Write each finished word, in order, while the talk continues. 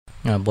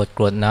บทก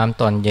รวดน้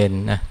ำตอนเย็น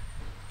นะ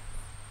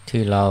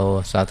ที่เรา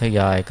สาธย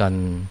ายกัน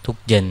ทุก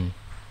เย็น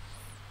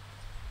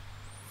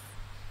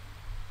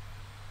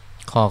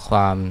ข้อคว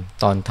าม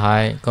ตอนท้า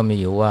ยก็มี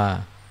อยู่ว่า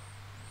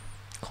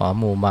ขอ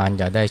หมู่มาร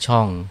อย่าได้ช่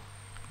อง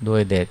ด้ว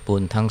ยเดชบุ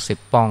ญทั้ง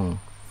10ป้อง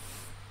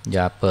อ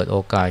ย่าเปิดโอ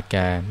กาสแ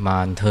ก่มา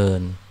รเทิ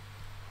น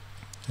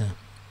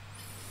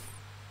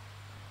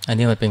อัน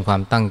นี้มันเป็นควา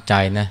มตั้งใจ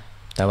นะ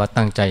แต่ว่า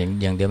ตั้งใจ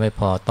อย่างเดียวไม่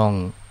พอต้อง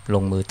ล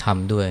งมือท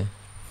ำด้วย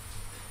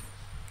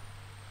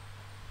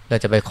เรา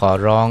จะไปขอ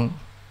ร้อง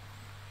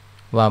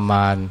ว่าม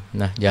าร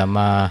นะอย่าม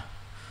า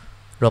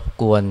รบ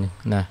กวน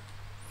นะ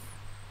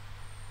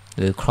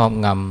หรือครอบ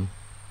ง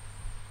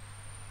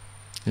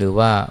ำหรือ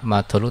ว่ามา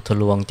ทะลุทะ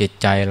ลวงจิต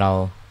ใจเรา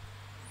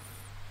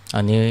อั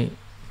นนี้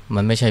มั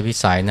นไม่ใช่วิ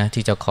สัยนะ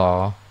ที่จะขอ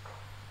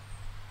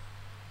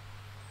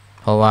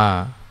เพราะว่า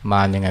ม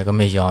ารยังไงก็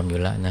ไม่ยอมอยู่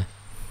แล้วนะ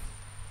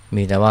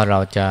มีแต่ว่าเรา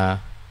จะ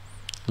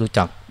รู้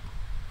จัก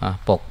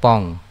ปกป้อง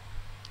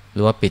ห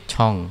รือว่าปิด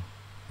ช่อง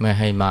ไม่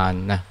ให้มาร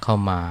นะเข้า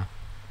มา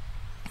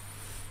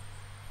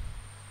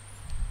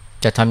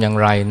จะทำอย่าง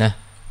ไรนะ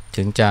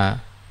ถึงจะ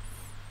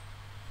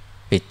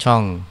ปิดช่อ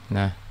ง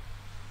นะ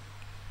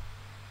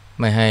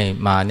ไม่ให้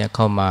มารเนี่ยเ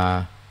ข้ามา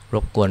ร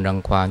บกวนรัง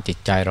ควานจิต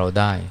ใจเรา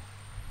ได้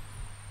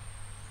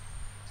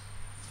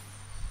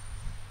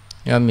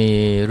ก็มี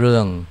เรื่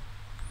อง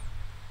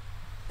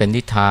เป็น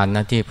นิทานน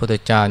ะที่พระพุทธ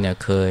เจ้าเนี่ย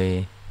เคย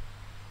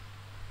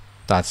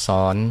ตรัสส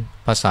อน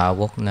ภาษา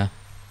วกนะ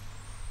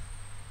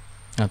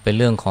เป็น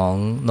เรื่องของ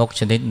นก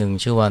ชนิดหนึ่ง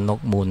ชื่อว่านก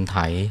มูลไถ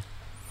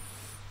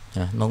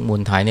นกมู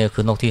ลไถเนี่ยคื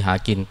อนกที่หา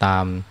กินตา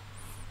ม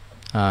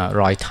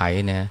รอยไถ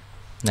เนี่ย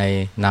ใน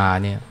นา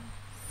เนี่ย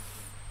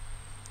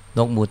น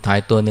กมูลไถ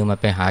ตัวหนึ่งมัน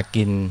ไปหา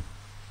กิน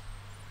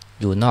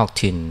อยู่นอก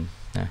ถิ่น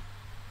นะ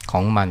ข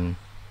องมัน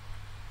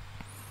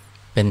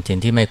เป็นถิ่น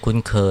ที่ไม่คุ้น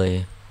เคย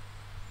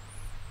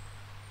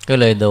ก็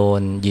เลยโด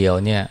นเหยี่ยว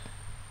เนี่ย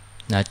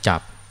นะจั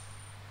บ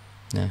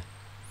นะ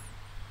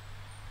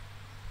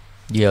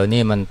เหยี่ยว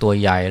นี่มันตัว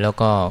ใหญ่แล้ว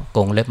ก็ก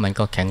รงเล็บมัน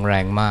ก็แข็งแร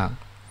งมาก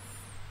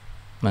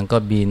มันก็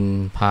บิน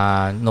พา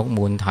นก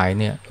มูลไถ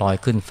เนี่ยลอย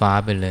ขึ้นฟ้า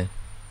ไปเลย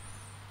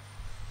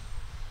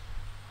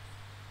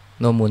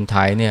นกมูลไถ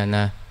เนี่ยน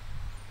ะ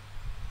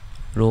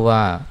รู้ว่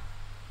า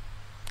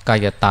ใกล้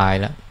จะตาย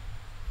แล้ว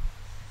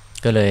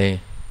ก็เลย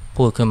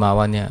พูดขึ้นมา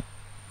ว่าเนี่ย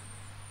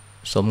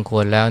สมคว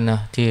รแล้วนะ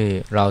ที่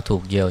เราถู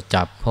กเหยี่ยว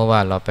จับเพราะว่า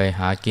เราไป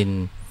หากิน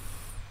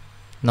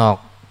นอก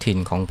ถิ่น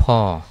ของพ่อ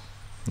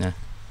นะ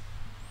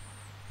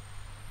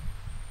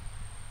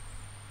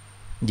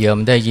เหยี่ยว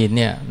มันได้ยิน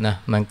เนี่ยนะ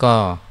มันก็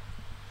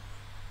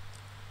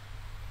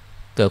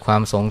เกิดควา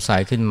มสงสั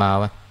ยขึ้นมา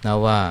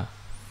ว่า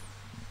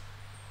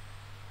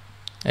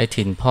ไอ้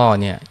ถิ่นพ่อ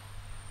เนี่ย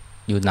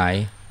อยู่ไหน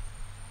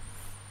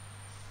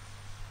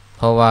เ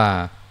พราะว่า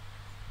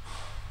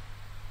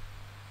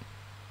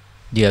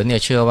เดี๋ยวเนี่ย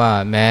เชื่อว่า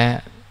แม้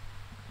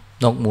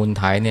นกมูลไ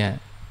ถเนี่ย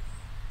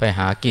ไปห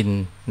ากิน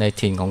ใน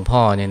ถิ่นของพ่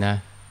อเนี่ยนะ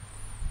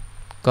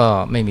ก็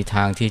ไม่มีท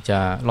างที่จะ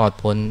รอด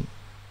พ้น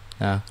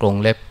นะกรง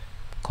เล็บ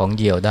ของเ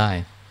หยี่ยวได้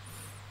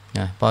น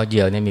ะเพราะเห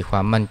ยี่ยวเนี่ยมีคว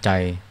ามมั่นใจ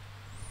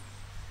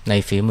ใน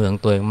ฝีมือขอ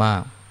งตัวเองมา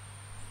ก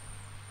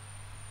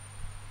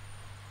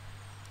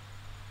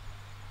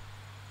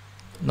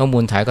นกมู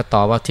ลไถก็ต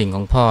อบว่าถิ่นข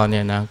องพ่อเนี่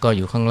ยนะก็อ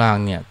ยู่ข้างล่าง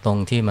เนี่ยตรง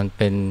ที่มันเ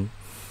ป็น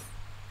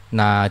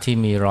นาที่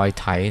มีรอย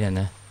ไถเนี่ย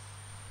นะ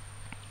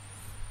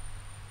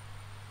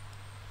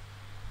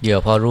เหยี่ยว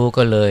พอรู้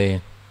ก็เลย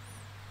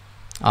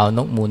เอาน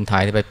กมูลไถ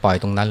ไปปล่อย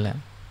ตรงนั้นแหละ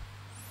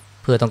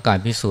เพื่อต้องการ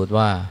พิสูจน์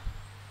ว่า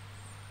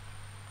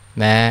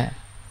แม้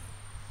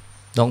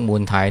นกมู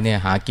ลไถเนี่ย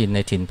หากินใน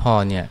ถิ่นพ่อ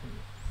เนี่ย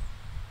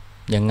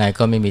ยังไง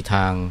ก็ไม่มีท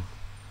าง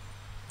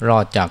รอ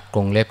ดจากก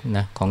รงเล็บน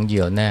ะของเห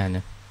ยี่ยวแน่น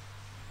ะ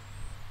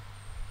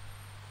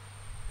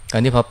กา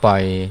รที่พอปล่อ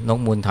ยนก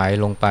มูลไถ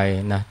ลงไป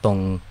นะตรง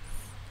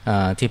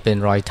ที่เป็น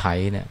รอยไถ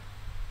เนี่ย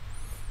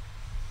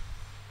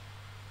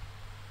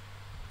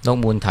นก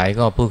มูลไถ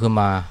ก็พูดขึ้น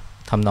มา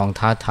ทำนอง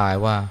ท้าทาย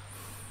ว่า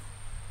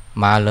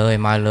มาเลย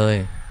มาเลย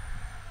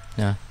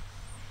นะ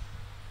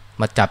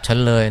มาจับฉัน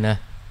เลยนะ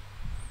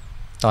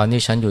ตอนนี้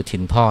ฉันอยู่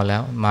ถิ่นพ่อแล้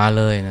วมา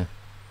เลยนะ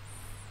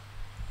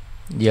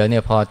เดี๋ยวเนี่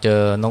ยพอเจ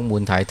อนกมู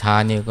ลไถท้า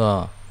นี่ก็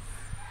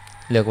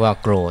เรียกว่า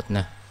โกรธน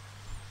ะ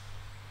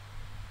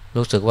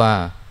รู้สึกว่า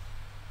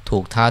ถู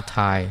กท้าท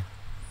าย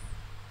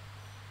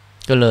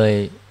ก็เลย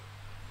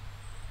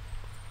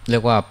เรี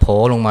ยกว่าโผล่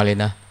ลงมาเลย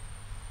นะ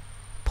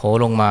โผล่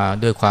ลงมา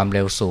ด้วยความเ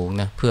ร็วสูง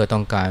นะเพื่อต้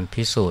องการ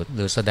พิสูจน์ห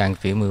รือแสดง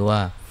ฝีมือว่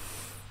า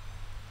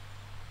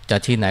จะ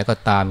ที่ไหนก็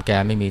ตามแก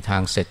ไม่มีทา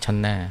งเสร็จฉัน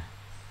แน่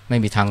ไม่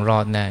มีทางรอ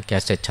ดแน่แก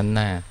เสร็จฉันแ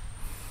น่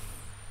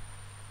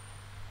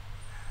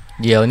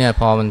เดี๋ยวเนี่ย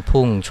พอมัน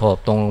พุ่งโฉบ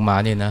ตรงลงมา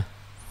นี่นะ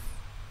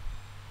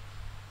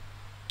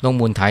นก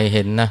มูลไถเ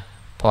ห็นนะ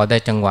พอได้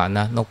จังหวะน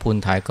ะนกพูน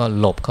ไถก็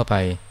หลบเข้าไป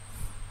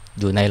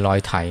อยู่ในรอย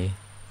ไถ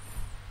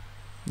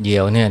เดี๋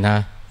ยวเนี่ยนะ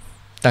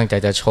ตั้งใจ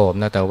จะโฉบ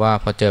นะแต่ว่า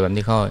พอเจอแบบ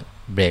นี้เขา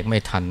เบรกไม่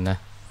ทันนะ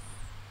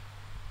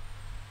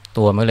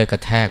ตัวมันเลยกร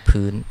ะแทก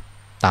พื้น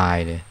ตาย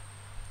เลย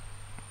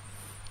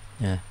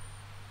นะ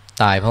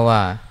ตายเพราะว่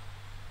า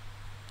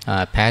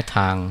แพ้ท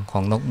างขอ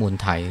งนกมูล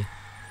ไถ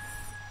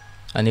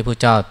อันนี้พระ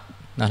เจ้า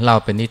นะเล่า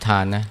เป็นนิทา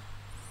นนะ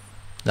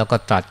แล้วก็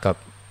ตรัสกับ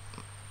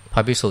พร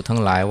ะภิกษุทั้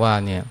งหลายว่า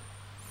เนี่ย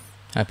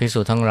ภิกษุ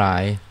ทั้งหลา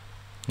ย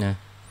นะ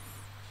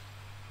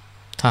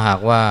ถ้าหาก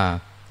ว่า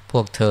พ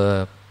วกเธอ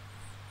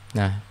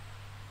นะ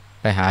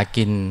ไปหา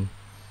กิน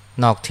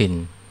นอกถิ่น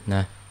น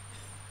ะ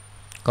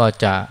ก็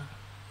จะ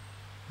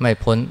ไม่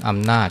พ้นอ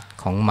ำนาจ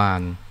ของมา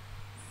ร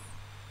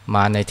ม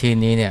าในที่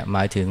นี้เนี่ยหม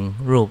ายถึง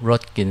รูปร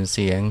สกลิ่นเ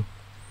สียง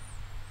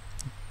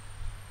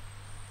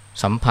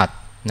สัมผัส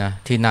นะ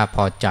ที่น่าพ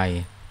อใจ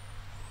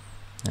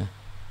นะ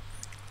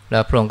แล้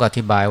วพระองค์ก็อ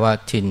ธิบายว่า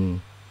ถิ่น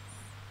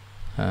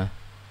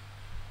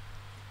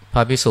พร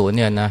ะภิกษุเ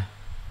นี่ยนะ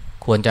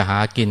ควรจะหา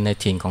กินใน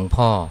ถิ่นของ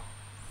พ่อ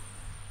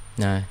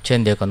นะเช่น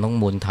เดียวกับนก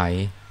มูลไถ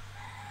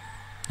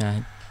นะ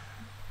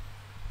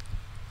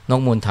นก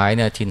มูลไถเ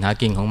นี่ยถิ่นหา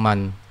กินของมัน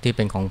ที่เ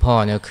ป็นของพ่อ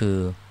เนี่ยคือ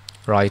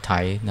รอยไถ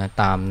นะ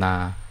ตามนา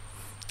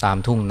ตาม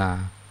ทุ่งนา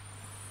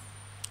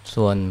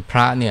ส่วนพร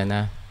ะเนี่ยน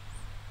ะ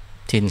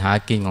ถิ่นหา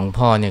กินของ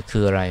พ่อเนี่ยคื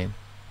ออะไร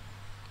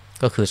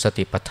ก็คือส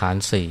ติปัฏฐาน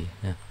สี่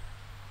นะ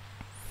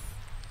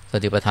ส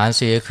ติปัฏฐาน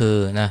สี่ก็คือ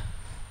นะ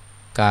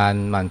การ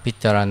หมั่นพิ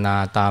จารณา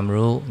ตาม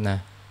รู้นะ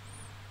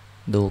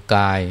ดูก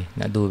าย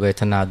นะดูเว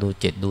ทนาดู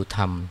จิตดูธ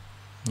รรม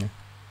นะ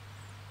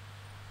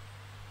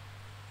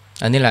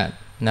อันนี้แหละ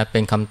นะเป็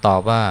นคำตอ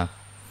บว่า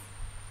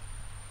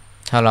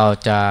ถ้าเรา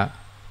จะ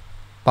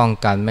ป้อง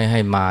กันไม่ให้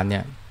มารเนี่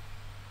ย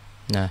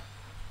นะ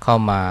เข้า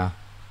มา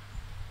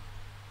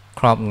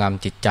ครอบง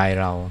ำจิตใจ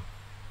เรา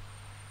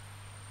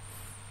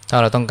ถ้า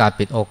เราต้องการ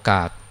ปิดโอก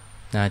าส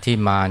นะที่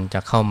มารจะ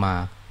เข้ามา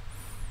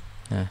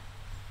นะ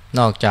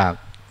นอกจาก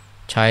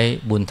ใช้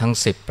บุญทั้ง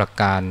10ประ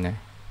การนะ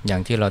อย่า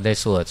งที่เราได้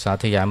สวดสา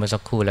ธยายเมื่อสั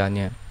กครู่แล้วเ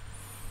นี่ย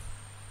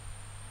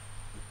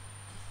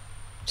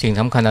สิ่ง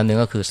สำคัญอันหนึ่ง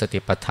ก็คือสติ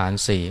ปัฏฐาน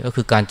4ก็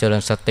คือการเจริ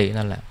ญสติ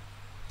นั่นแหละ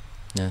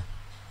นะ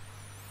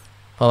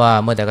เพราะว่า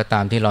เมื่อใดก็ตา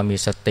มที่เรามี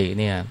สติ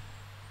เนี่ย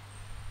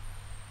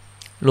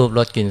รูปร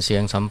สกลิ่นเสีย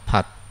งสัม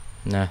ผัส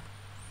นะ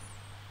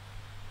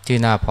ที่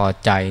น่าพอ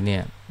ใจเนี่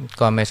ย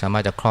ก็ไม่สามา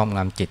รถจะครอบง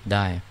ำจิตไ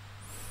ด้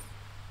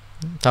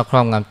ถ้าคร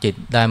อบงำจิต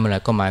ได้เมื่อไหร่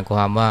ก็หมายคว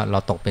ามว่าเรา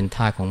ตกเป็นท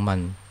าสของมัน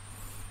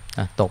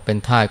ตกเป็น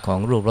ทาสของ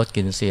รูปรสก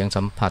ลิ่นเสียง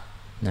สัมผัส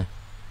นะ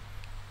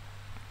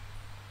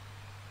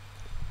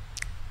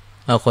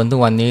คนทุก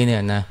วันนี้เนี่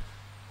ยนะ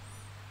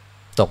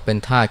ตกเป็น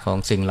ทาสของ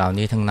สิ่งเหล่า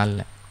นี้ทั้งนั้นแ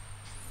หละ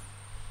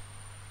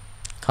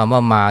คำว่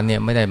ามาเนี่ย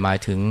ไม่ได้หมาย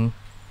ถึง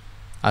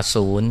อ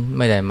สูรไ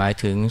ม่ได้หมาย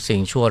ถึงสิ่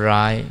งชั่ว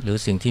ร้ายหรือ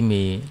สิ่งที่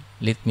มี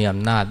ฤทธิ์มีอ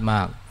ำนาจม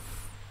าก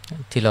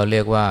ที่เราเรี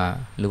ยกว่า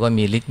หรือว่า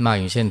มีฤทธิ์มาก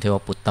อย่างเช่นเทว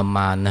ปุตตม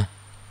ารนะ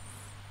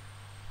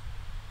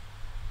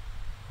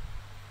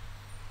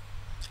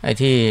ไอ้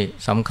ที่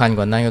สำคัญก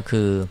ว่านั้นก็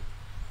คือ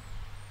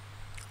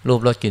รูป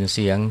รสกลิ่นเ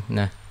สียง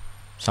นะ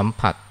สัม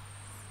ผัส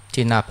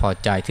ที่น่าพอ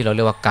ใจที่เราเ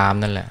รียกว่ากาม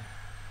นั่นแหละ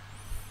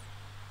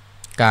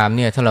กามเ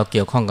นี่ยถ้าเราเ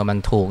กี่ยวข้องกับมัน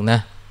ถูกนะ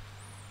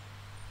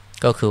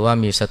ก็คือว่า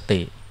มีส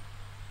ติ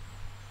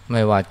ไ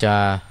ม่ว่าจะ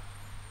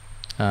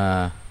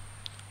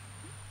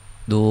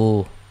ดู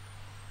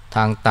ท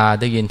างตา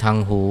ได้ยินทาง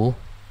หู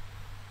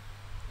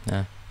น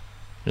ะ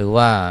หรือ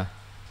ว่า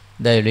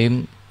ได้ลิ้ม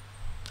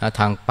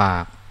ทางปา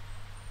ก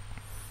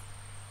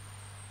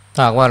ถ้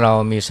าว่าเรา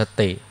มีส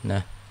ติน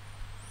ะ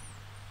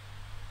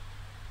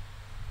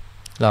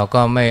เรา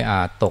ก็ไม่อ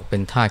าจตกเป็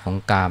นทาสของ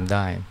กามไ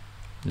ด้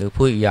หรือ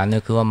พูดอีกอย่างนึ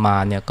งคือว่ามา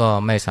รเนี่ยก็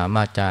ไม่สาม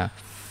ารถจะ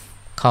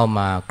เข้าม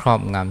าครอ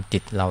บงำจิ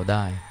ตเราไ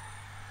ด้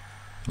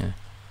นะ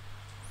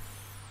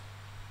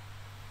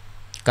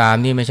กาม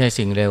นี่ไม่ใช่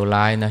สิ่งเลว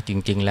ร้ายนะจ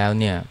ริงๆแล้ว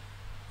เนี่ย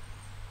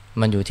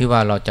มันอยู่ที่ว่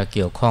าเราจะเ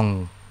กี่ยวข้อง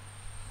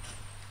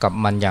กับ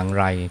มันอย่าง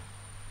ไร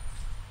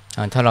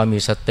ถ้าเรามี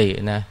สติ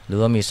นะหรือ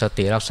ว่ามีส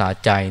ติรักษา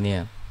ใจเนี่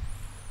ย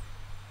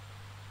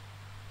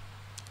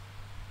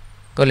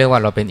ก็เรียกว่า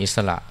เราเป็นอิส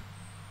ระ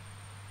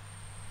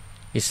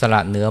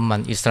เหนือมั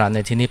นอิสระใน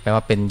ที่นี้แปลว่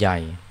าเป็นใหญ่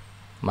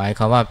หมายค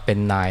วามว่าเป็น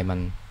นายมัน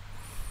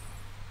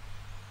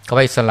คำ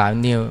ว่าอิสระ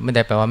นี่ไม่ไ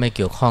ด้แปลว่าไม่เ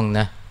กี่ยวข้อง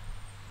นะ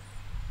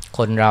ค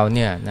นเราเ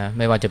นี่ยนะไ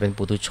ม่ว่าจะเป็น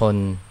ปุถุชน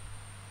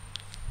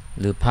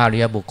หรือพระอริ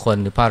ยบุคคล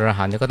หรือพระอร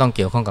หันต์ก็ต้องเ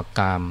กี่ยวข้องกับ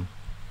กาม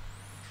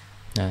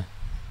นะ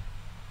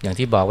อย่าง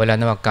ที่บอกไว้แล้ว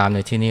นะว่ากามใน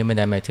ที่นี้ไม่ไ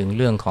ด้หมายถึงเ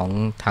รื่องของ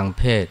ทางเ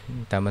พศ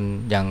แต่มัน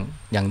อ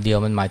ย่างเดียว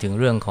มันหมายถึง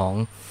เรื่องของ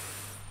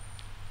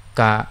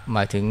หม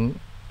ายถึง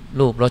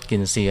รูปรสก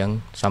ลิ่นเสียง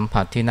สัม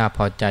ผัสที่น่าพ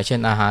อใจเช่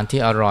นอาหารที่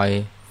อร่อย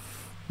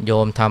โย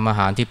มทำอา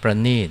หารที่ประ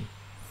ณีต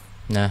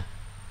นะ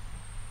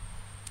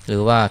หรื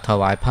อว่าถ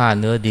วายผ้า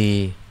เนื้อดี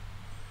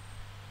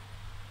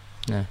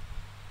นะ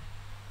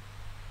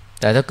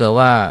แต่ถ้าเกิด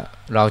ว่า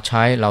เราใ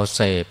ช้เราเส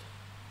พ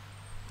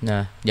น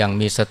ะอย่าง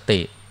มีส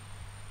ติ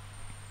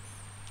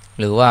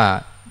หรือว่า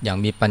อย่าง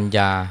มีปัญญ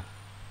า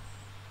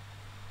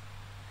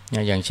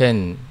อย่างเช่น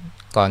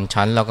ก่อน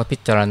ฉันเราก็พิ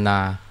จารณา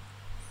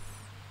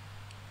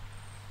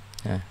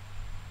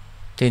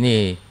ที่นี่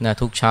นะ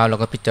ทุกเช้าเรา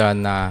ก็พิจาร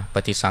ณาป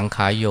ฏิสังข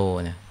ารโย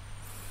เนี่ย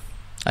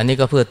อันนี้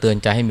ก็เพื่อเตือน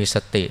ใจให้มีส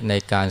ติใน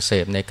การเส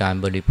พในการ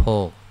บริโภ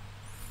ค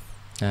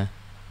นะ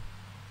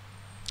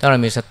ถ้าเรา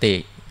มีสติ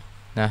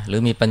นะหรื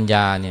อมีปัญญ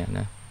าเนี่ยน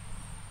ะ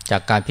จา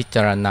กการพิจ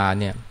ารณา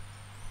เนี่ย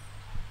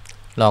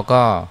เรา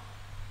ก็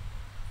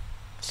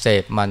เส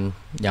พมัน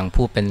อย่าง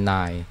ผู้เป็นน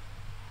าย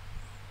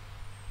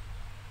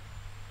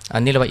อั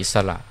นนี้เรียกว่าอิส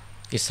ระ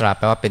อิสระแ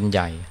ปลว่าเป็นให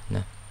ญ่น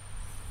ะ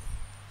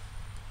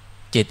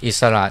จิตอิ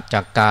สระจ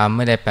ากกามไ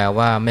ม่ได้แปล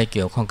ว่าไม่เ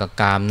กี่ยวข้องกับ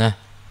กามนะ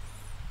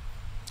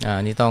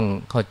อันนี้ต้อง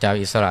เข้าใจ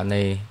อิสระใน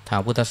ทาง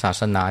พุทธศา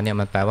สนาเนี่ย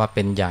มันแปลว่าเ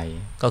ป็นใหญ่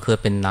ก็คือ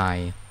เป็นนาย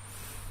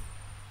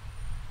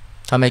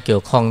ถ้าไม่เกี่ย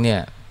วข้องเนี่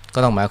ยก็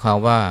ต้องหมายความ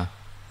ว่า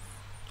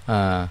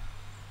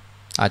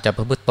อาจจะป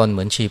ระพฤติตนเห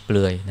มือนชีเป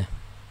ลือยนะ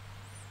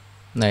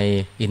ใน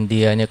อินเ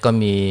ดียเนี่ยก็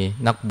มี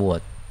นักบว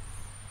ช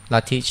ลั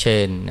ทธิเช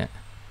นเนี่ย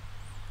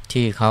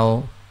ที่เขา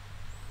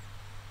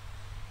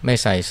ไม่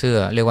ใส่เสื้อ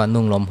เรียกว่า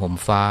นุ่งห่มห่ม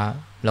ฟ้า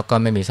แล้วก็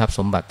ไม่มีทรัพย์ส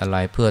มบัติอะไร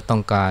เพื่อต้อ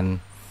งการ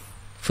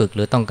ฝึกห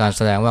รือต้องการแ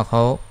สดงว่าเข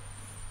า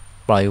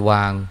ปล่อยว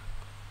าง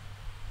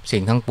สิ่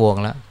งทั้งปวง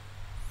แล้ว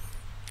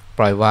ป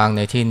ล่อยวางใ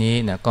นที่นี้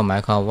เนี่ยก็หมา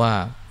ยความว่า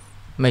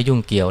ไม่ยุ่ง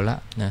เกี่ยวแล้ว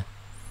นะ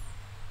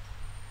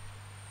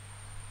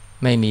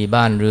ไม่มี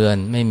บ้านเรือน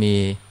ไม่มี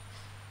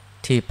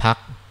ที่พัก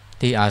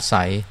ที่อา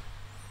ศัย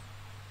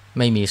ไ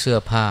ม่มีเสื้อ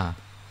ผ้า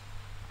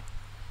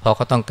เพราะเข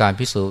าต้องการ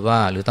พิสูจน์ว่า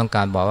หรือต้องก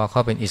ารบอกว่าเข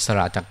าเป็นอิสร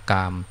ะจากก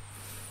าม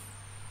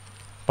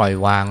ปล่อย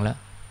วางแล้ว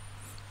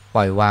ป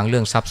ล่อยวางเรื่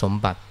องทรัพย์สม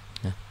บัติ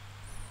นะ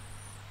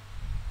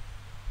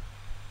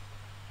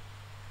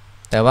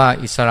แต่ว่า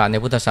อิสระใน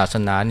พุทธศาส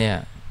นาเนี่ย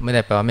ไม่ไ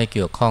ด้แปลว่าไม่เ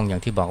กี่ยวข้องอย่า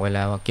งที่บอกไว้แ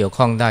ล้วว่าเกี่ยว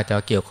ข้องได้แต่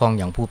ว่าเกี่ยวข้อง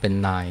อย่างผู้เป็น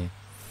นาย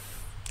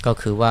ก็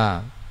คือว่า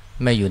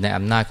ไม่อยู่ใน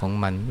อำนาจของ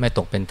มันไม่ต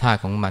กเป็นทาส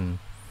ของมัน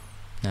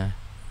นะ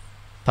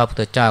พระพุท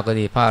ธเจ้าก็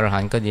ดีพระอรหั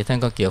นต์ก็ดีท่าน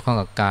ก็เกี่ยวข้อง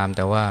กับกามแ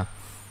ต่ว่า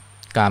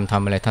กามท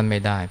ำอะไรท่านไม่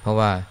ได้เพราะ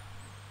ว่า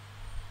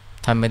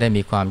ท่านไม่ได้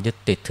มีความยึด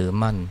ติดถือ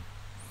มั่น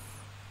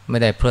ไม่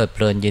ได้เพลิดเพ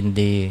ลินยิน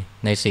ดี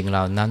ในสิ่งเห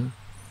ล่านั้น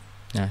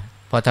นะ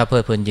เพราะถ้าเพลิ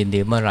ดเพลินยินดี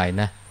เมื่อไหร่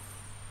นะ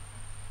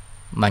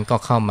มันก็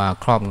เข้ามา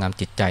ครอบงำ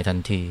จิตใจทัน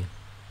ที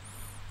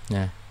น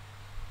ะ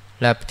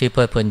และที่เพ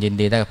ลิดเพลินยิน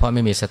ดีได้เพราะไ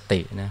ม่มีส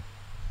ตินะ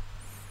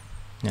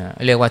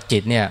เรียกว่าจิ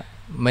ตเนี่ย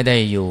ไม่ได้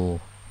อยู่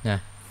นะ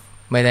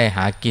ไม่ได้ห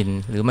ากิน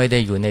หรือไม่ได้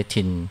อยู่ใน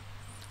ถิ่น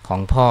ของ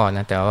พ่อน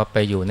ะแต่ว่าไป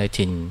อยู่ใน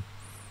ถิ่น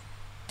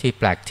ที่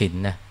แปลกถิ่น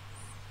นะ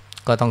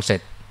ก็ต้องเสร็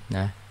จน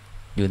ะ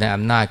อยู่ในอ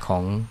ำนาจขอ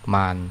งม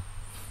าร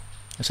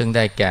ซึ่งไ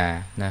ด้แก่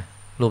นะ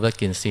รูปและ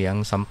กลิ่นเสียง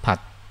สัมผัส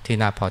ที่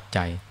น่าพอใจ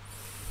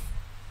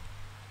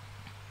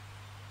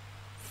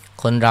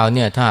คนเราเ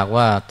นี่ยถ้าหาก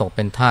ว่าตกเ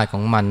ป็นทาสข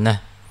องมันนะ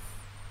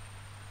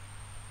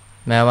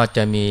แม้ว่าจ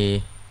ะมี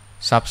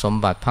ทรัพย์สม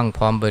บัติพังพ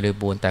ร้อมบริ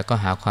บูรณ์แต่ก็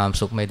หาความ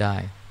สุขไม่ได้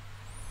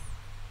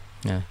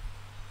นะ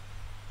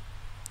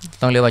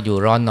ต้องเรียกว่าอยู่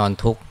ร้อนนอน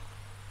ทุกข์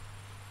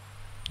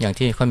อย่าง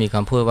ที่เขามีค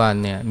ำพูดว่า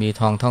เนี่ยมี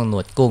ทองท่องหน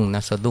วดกุ้งน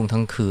ะสะดุ้ง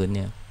ทั้งคืนเ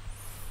นี่ย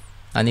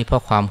อันนี้เพรา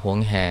ะความหวง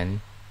แหน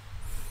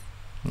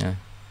นะ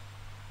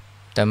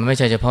แต่มันไม่ใ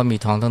ช่เฉพาะมี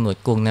ทองท่องหนวด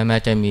กุ้งนะแม้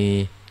จะมี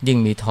ยิ่ง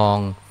มีทอง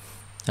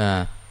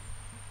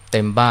เ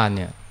ต็มบ้านเ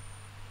นี่ย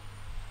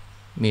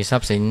มีทรั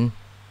พย์สิน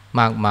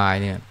มากมาย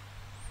เนี่ย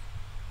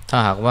ถ้า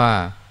หากว่า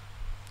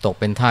ตก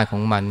เป็นทาสขอ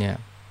งมันเนี่ย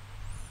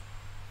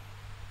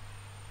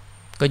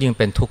ก็ยิ่งเ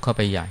ป็นทุกข์เข้าไ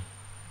ปใหญ่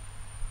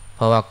เพ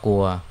ราะว่ากลั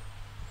ว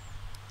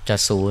จะ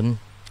สูญ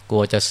กลั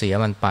วจะเสีย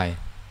มันไป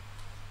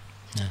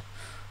นะ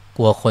ก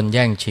ลัวคนแ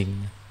ย่งชิง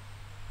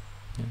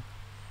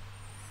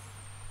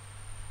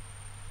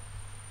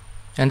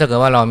งั้นถ้าเกิด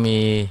ว่าเรา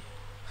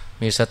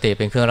มีสติเ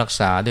ป็นเครื่องรัก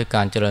ษาด้วยก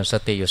ารเจริญส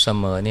ติอยู่เส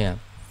มอเนี่ย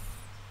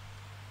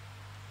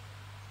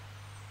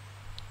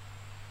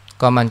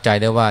ก็มั่นใจ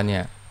ได้ว่าเนี่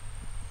ย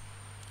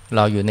เร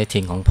าอยู่ใน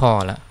ถิ่นของพ่อ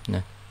แล้วน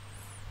ะ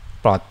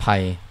ปลอดภั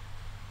ย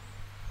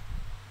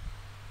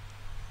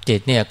จิต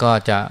เนี่ยก็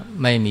จะ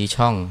ไม่มี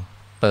ช่อง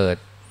เปิด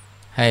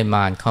ให้ม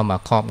ารเข้ามา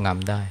ครอบง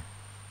ำได้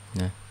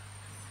นะ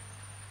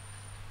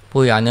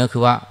ผู้อย่างนี้คื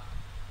อว่า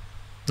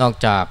นอก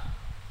จาก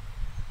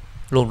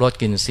รูปรส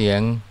กลิ่นเสีย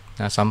ง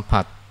นะสัม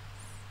ผัส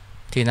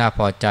ที่น่าพ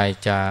อใจ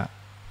จะ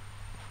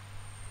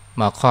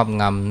มาครอบ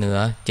งำเหนือ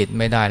จิต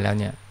ไม่ได้แล้ว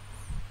เนี่ย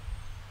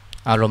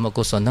อารมณ์อ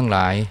กุศลทั้งหล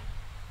าย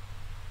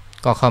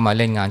ก็เข้ามา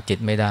เล่นงานจิต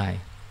ไม่ได้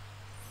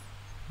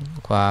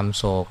ความ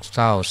โศกเศ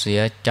ร้าเสี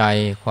ยใจ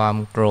ความ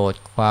โกรธ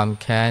ความ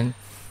แค้น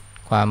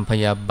ความพ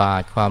ยาบา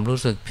ทความรู้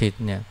สึกผิด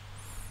เนี่ย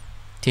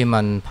ที่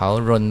มันเผา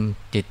รน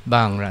จิต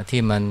บ้างละ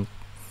ที่มัน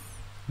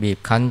บีบ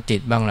คั้นจิ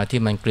ตบ้างละ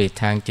ที่มันกรีด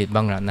แทงจิต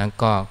บ้างละนั้น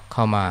ก็เ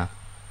ข้ามา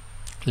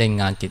เล่น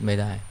งานจิตไม่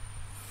ได้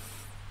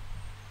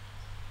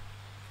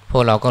พว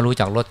กเราก็รู้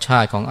จักรสชา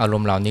ติของอาร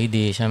มณ์เหล่านี้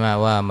ดีใช่ไหม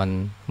ว่ามัน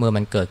เมื่อ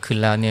มันเกิดขึ้น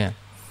แล้วเนี่ย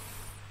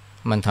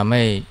มันทำใ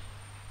ห้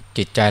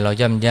จิตใจเรา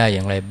ย่ำแย่อ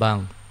ย่างไรบ้าง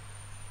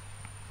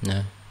น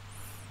ะ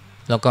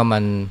แล้วก็มั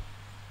น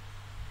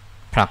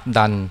ผลัก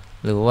ดัน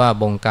หรือว่า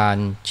บงการ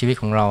ชีวิต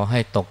ของเราให้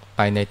ตกไป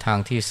ในทาง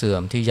ที่เสื่อ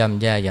มที่ย่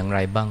ำแย่อย่างไร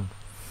บ้าง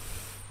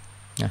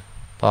นะ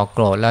พอโก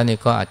รธแล้วนี่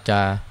ก็อาจจะ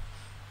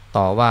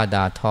ต่อว่า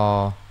ด่าทอ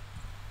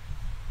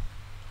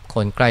ค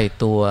นใกล้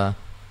ตัว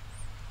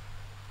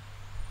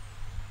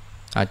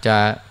อาจจะ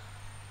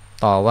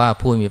ต่อว่า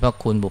ผู้มีพระ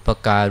คุณบุพ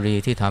การี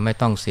ที่ทำให้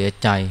ต้องเสีย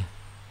ใจ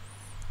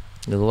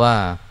หรือว่า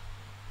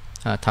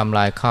ทำล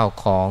ายข้าว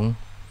ข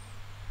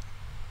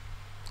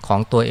อ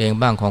งตัวเอง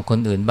บ้างของคน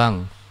อื่นบ้าง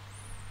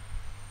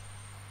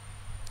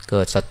เ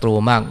กิดศัตรู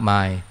มากม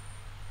าย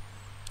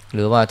ห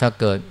รือว่าถ้า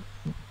เกิด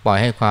ปล่อย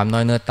ให้ความน้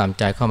อยเนื้อต่ำ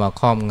ใจเข้ามา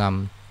ครอบง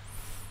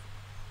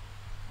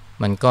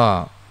ำมันก็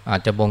อา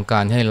จจะบงกา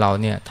รให้เรา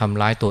เนี่ยท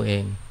ำร้ายตัวเอ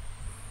ง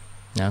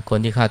นะคน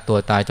ที่ฆ่าตัว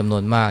ตายจำนว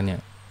นมากเนี่ย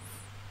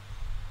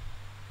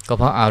ก็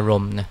เพราะอาร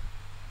มณ์นะ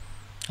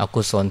อ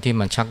กุศลที่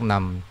มันชักน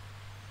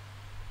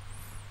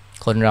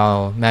ำคนเรา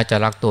แม้จะ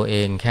รักตัวเอ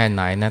งแค่ไห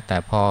นนะแต่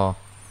พอ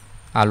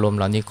อารมณ์เ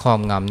หล่านี้ครอบ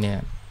งำเนี่ย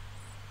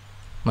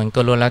มันก็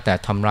ล้วนแล้วแต่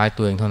ทำร้าย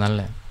ตัวเองเท่านั้นแ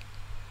หละ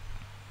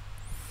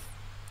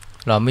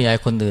เราไม่อยากใ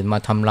ห้คนอื่นมา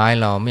ทำร้าย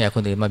เราไม่อยากให้ค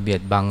นอื่นมาเบีย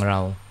ดบังเรา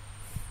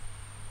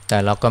แต่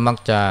เราก็มัก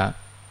จะ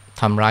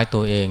ทำร้ายตั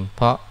วเองเ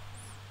พราะ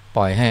ป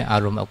ล่อยให้อา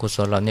รมณ์อกุศ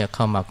ลเราเนี่ยเ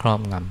ข้ามาครอบ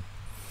ง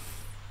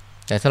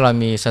ำแต่ถ้าเรา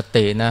มีส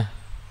ตินะ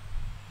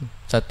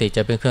สติจ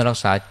ะเป็นเครื่องรัก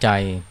ษาใจ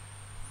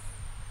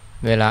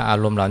เวลาอา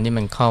รมณ์เหล่านี้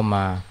มันเข้าม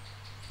า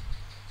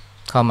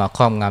ค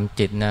รอบงำ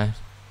จิตนะ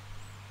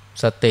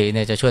สติเ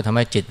นี่ยจะช่วยทำใ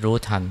ห้จิตรู้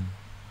ทัน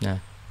นะ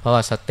เพราะว่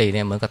าสติเ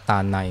นี่ยเหมือนกับตา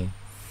ใน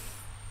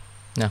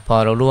นะพอ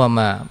เรารู้ว่า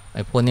ไ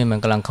อ้พวกนี้มัน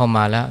กำลังเข้าม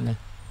าแล้วนะ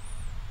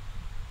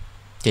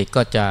จิต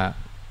ก็จะ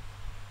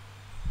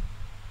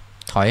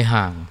ถอย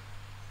ห่าง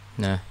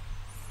นะ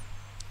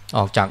อ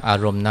อกจากอา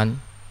รมณ์นั้น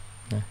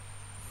นะ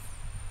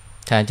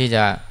แทนที่จ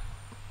ะ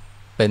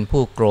เป็น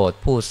ผู้โกรธ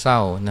ผู้เศร้า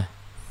นะ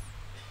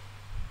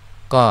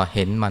ก็เ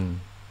ห็น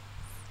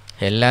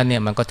แล้วเนี่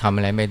ยมันก็ทำอ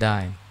ะไรไม่ได้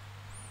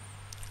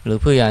หรือ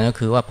ผู้อย่างก็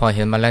คือว่าพอเ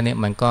ห็นมันแล้วเนี่ย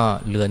มันก็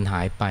เลือนห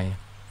ายไป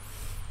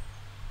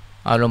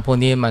อารมณ์พวก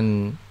นี้มัน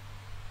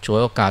ฉวย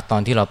โอกาสตอ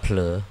นที่เราเผล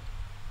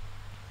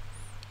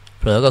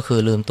อก็คือ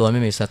ลืมตัวไ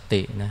ม่มีส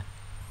ตินะ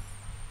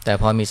แต่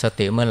พอมีส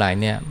ติเมื่อไหร่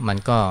เนี่ยมัน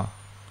ก็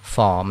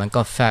ฝ่อมัน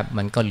ก็แฟบ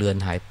มันก็เลือน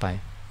หายไป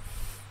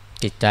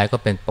จิตใจก็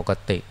เป็นปก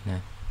ติน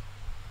ะ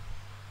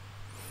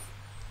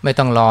ไม่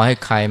ต้องรอให้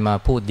ใครมา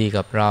พูดดี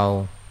กับเรา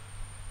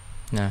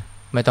นะ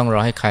ไม่ต้องรอ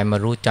ให้ใครมา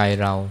รู้ใจ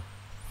เรา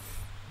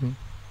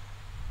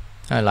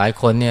หลาย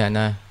คนเนี่ย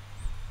นะ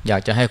อยา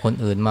กจะให้คน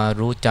อื่นมา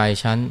รู้ใจ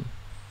ฉัน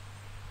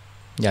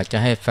อยากจะ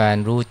ให้แฟน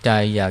รู้ใจ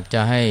อยากจ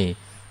ะให้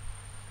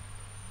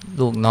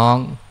ลูกน้อง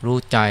รู้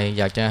ใจ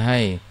อยากจะให้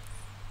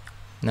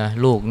นะ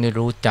ลูกนี่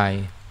รู้ใจ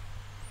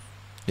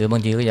หรือบา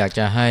งทีก็อยาก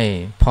จะให้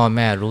พ่อแ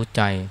ม่รู้ใ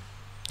จ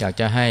อยาก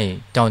จะให้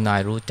เจ้านาย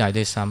รู้ใจ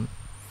ด้วยซ้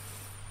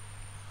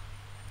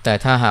ำแต่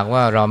ถ้าหาก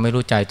ว่าเราไม่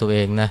รู้ใจตัวเอ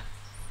งนะ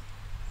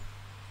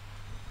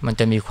มัน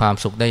จะมีความ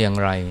สุขได้อย่าง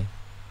ไร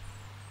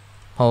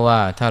เพราะว่า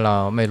ถ้าเรา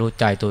ไม่รู้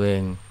ใจตัวเอ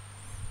ง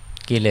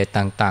กิเลส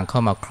ต่างๆเข้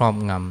ามาครอบ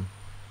ง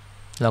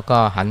ำแล้วก็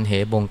หันเห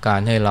บงการ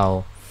ให้เรา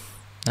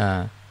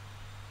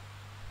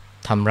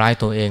ทำร้าย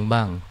ตัวเองบ้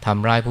างท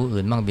ำร้ายผู้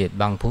อื่นบ้างเบียด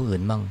บังผู้อื่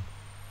นบ้าง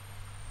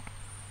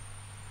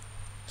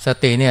ส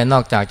ติเนี่ยน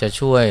อกจากจะ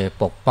ช่วย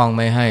ปกป้องไ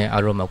ม่ให้อา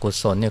รมณ์อกุ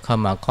ศลเนี่ยเข้า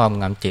มาครอบ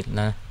งำจิต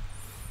นะ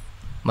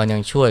มันยั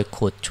งช่วย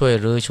ขุดช่วย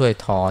รื้อช่วย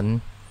ถอน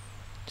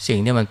สิ่ง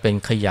ที่มันเป็น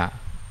ขยะ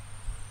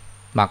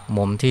หมักหม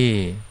มที่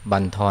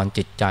บั่นทอน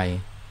จิตใจ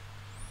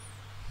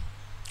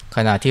ข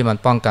ณะที่มัน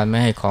ป้องกันไม่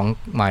ให้ของ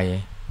ใหม่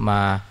มา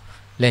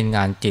เล่นง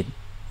านจิต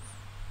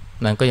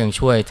มันก็ยัง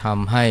ช่วยท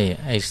ำให้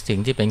ไอ้สิ่ง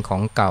ที่เป็นขอ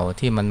งเก่า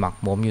ที่มันหมัก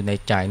หมมอยู่ใน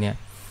ใจเนี่ย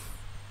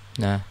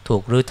นะถู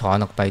กรื้อถอน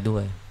ออกไปด้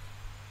วย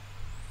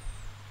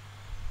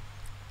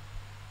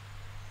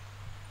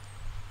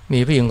มี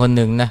ผู้หญิงคนห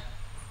นึ่งนะ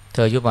เธ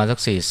ออายุประมาณสัก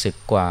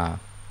40กว่า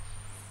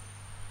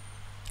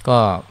ก็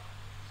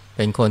เ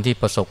ป็นคนที่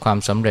ประสบความ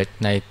สำเร็จ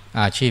ใน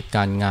อาชีพก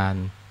ารงาน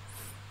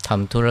ท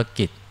ำธุร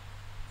กิจ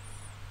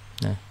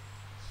นะ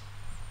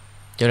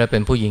จะได้เป็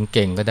นผู้หญิงเ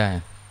ก่งก็ได้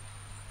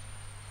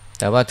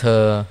แต่ว่าเธ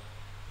อ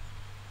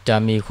จะ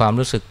มีความ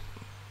รู้สึก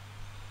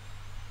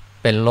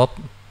เป็นลบ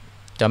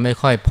จะไม่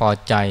ค่อยพอ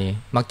ใจ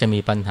มักจะมี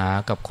ปัญหา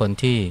กับคน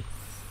ที่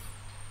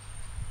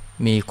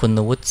มีคุณ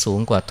วุฒิสูง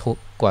ก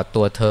ว่า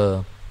ตัวเธอ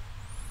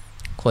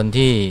คน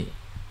ที่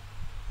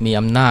มี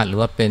อำนาจหรือ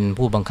ว่าเป็น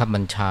ผู้บังคับ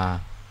บัญชา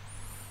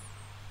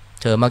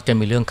เธอมักจะ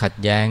มีเรื่องขัด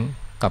แย้ง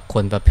กับค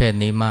นประเภท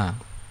นี้มาก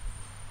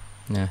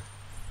นะ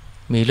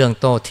มีเรื่อง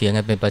โต้เถียง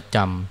กันเป็นประจ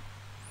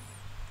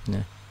ำน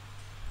ะ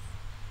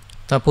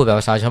ถ้าพูดแบบ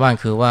ภาษาชาวบ้าน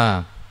คือว่า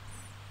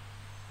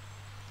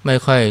ไม่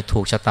ค่อยถู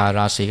กชะตาร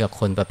าศีกับ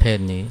คนประเภท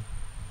นี้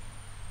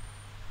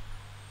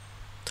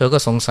เธอก็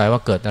สงสัยว่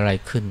าเกิดอะไร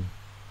ขึ้น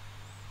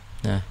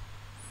นะ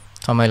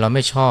ทำไมเราไ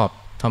ม่ชอบ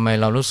ทำไม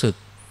เรารู้สึก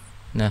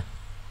นะ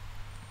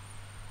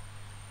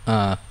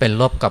เป็น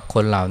ลบกับค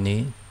นเหล่านี้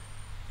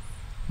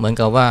เหมือน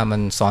กับว่ามั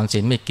นสอนศี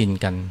ลไม่กิน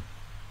กัน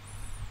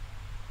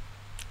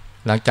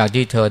หลังจาก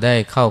ที่เธอได้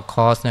เข้าค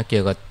อร์สนะเกี่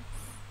ยวกับ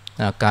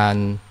การ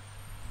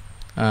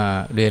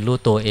เรียนรู้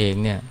ตัวเอง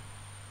เนี่ย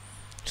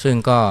ซึ่ง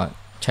ก็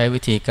ใช้วิ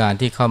ธีการ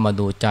ที่เข้ามา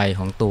ดูใจ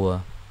ของตัว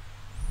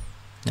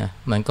นะ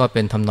มันก็เ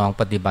ป็นทำนอง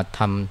ปฏิบัติธ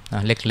รรมน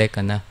ะเล็กๆ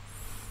กันนะ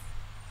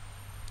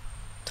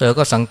เธอ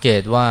ก็สังเก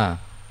ตว่า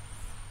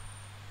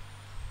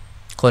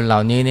คนเหล่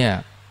านี้เนี่ย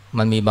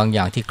มันมีบางอ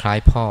ย่างที่คล้าย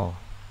พ่อ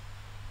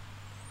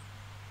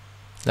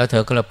แล้วเธ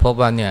อก็เลยพบ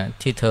ว่าเนี่ย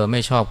ที่เธอไม่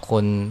ชอบค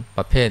นป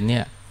ระเภทเนี่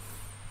ย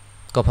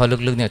ก็เพราะ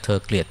ลึกๆเนี่ยเธอ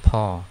เกลียด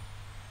พ่อ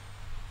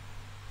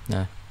น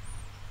ะ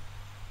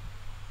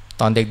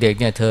ตอนเด็กๆ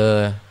เนี่ยเธอ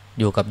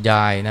อยู่กับย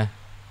ายนะ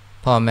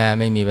พ่อแม่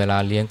ไม่มีเวลา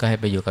เลี้ยงก็ให้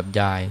ไปอยู่กับ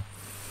ยา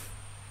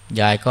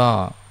ยก็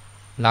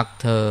รัก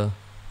เธอ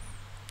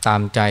ตา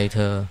มใจเธ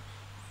อ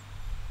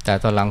แต่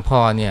ตอนหลังพ่อ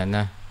เนี่ยน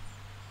ะ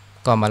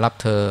ก็มารับ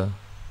เธอ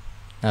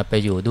นะไป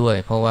อยู่ด้วย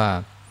เพราะว่า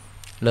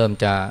เริ่ม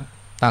จะ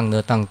ตั้งเนื้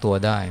อตั้งตัว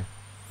ได้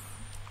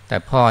แต่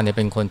พ่อเนี่ยเ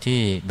ป็นคน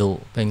ที่ดุ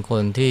เป็นค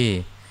นที่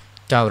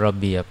เจ้าระ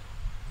เบียบ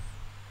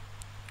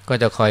ก็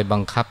จะคอยบั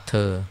งคับเธ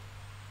อ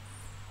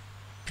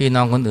พี่น้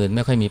องคนอื่นไ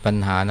ม่ค่อยมีปัญ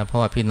หานะเพรา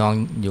ะว่าพี่น้อง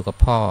อยู่กับ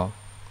พ่อ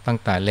ตั้ง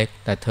แต่เล็ก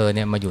แต่เธอเ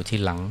นี่ยมาอยู่ที่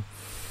หลัง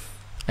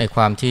ไอ้ค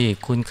วามที่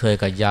คุ้นเคย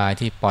กับยาย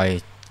ที่ปล่อย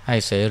ให้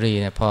เสรี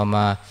เนี่ยพอม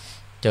า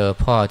เจอ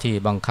พ่อที่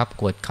บังคับ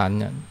กวดขัน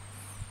เนี่ย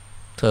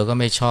เธอก็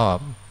ไม่ชอบ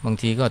บาง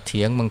ทีก็เ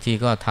ถียงบางที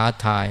ก็ท้า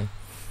ทาย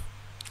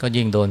ก็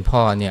ยิ่งโดนพ่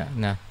อเนี่ย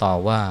นะต่อ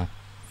ว่า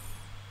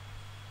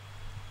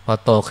พอ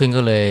โตขึ้น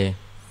ก็เลย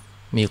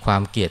มีควา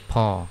มเกลียด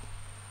พ่อ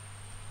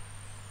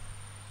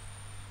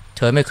เ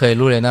ธอไม่เคย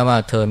รู้เลยนะว่า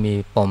เธอมี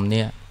ปมเ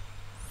นี่ย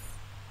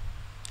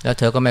แล้ว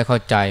เธอก็ไม่เข้า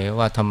ใจ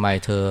ว่าทำไม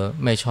เธอ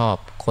ไม่ชอบ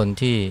คน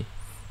ที่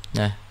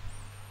นะ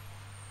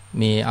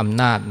มีอ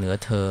ำนาจเหนือ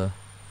เธอ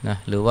นะ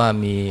หรือว่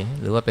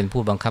าเป็น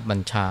ผู้บังคับบั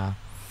ญชา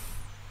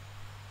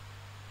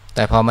แ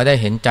ต่พอมาได้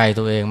เห็นใจ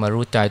ตัวเองมา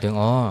รู้ใจตัวเอง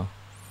อ๋อ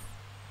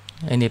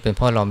ไอ้นี่เป็นเ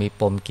พราะเรามี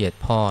ปมเกลียด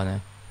พ่อนะ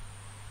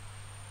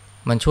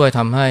มันช่วยท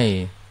ำให้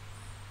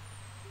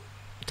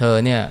เธอ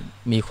เนี่ย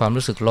มีความ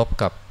รู้สึกลบ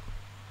กับ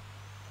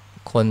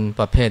คน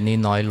ประเภทนี้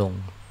น้อยลง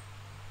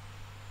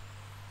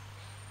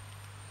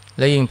แ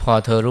ละยิ่งพอ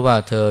เธอรู้ว่า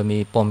เธอมี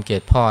ปมเกลีย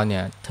ดพ่อเนี่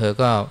ยเธอ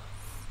ก็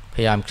พ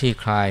ยายามคลี่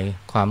คลาย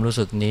ความรู้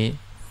สึกนี้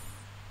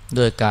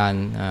ด้วยการ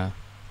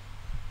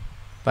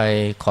ไป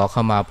ขอเข้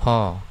ามาพ่อ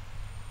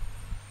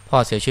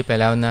เสียชีวิตไป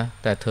แล้วนะ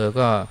แต่เธอ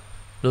ก็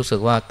รู้สึก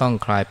ว่าต้อง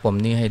คลายปม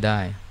นี้ให้ได้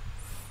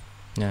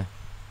นะ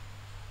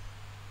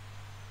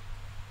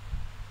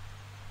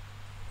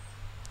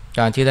ก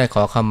ารที่ได้ข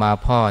อเข้ามา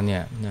พ่อเนี่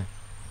ยนะ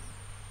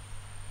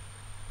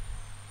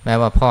แม้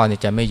ว่าพ่อเนี่ย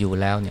จะไม่อยู่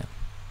แล้วเนี่ย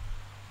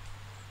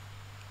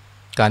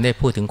การได้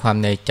พูดถึงความ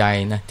ในใจ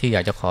นะที่อย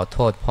ากจะขอโท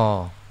ษพ่อ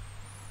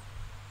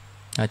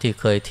นะที่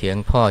เคยเถียง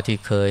พ่อที่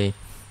เคย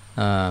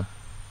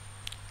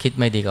คิด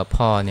ไม่ดีกับ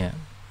พ่อเนี่ย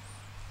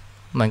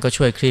มันก็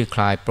ช่วยคลี่ค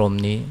ลายปม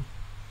นี้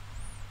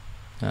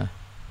นะ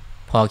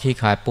พอคลี่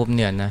คลายปุ๊บเ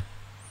นี่ยนะ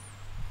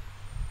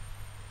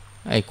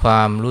ไอ้คว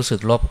ามรู้สึก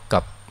ลบกั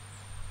บ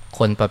ค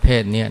นประเภ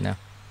ทนี้นะ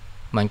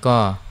มันก็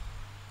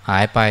หา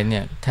ยไปเนี่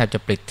ยแทบจะ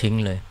ปลิดทิ้ง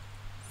เลย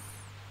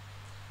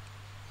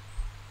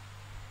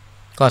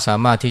ก็สา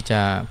มารถที่จ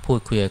ะพูด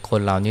คุยกับค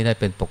นเหล่านี้ได้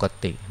เป็นปก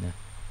ตินะ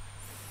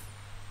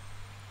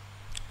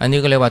อันนี้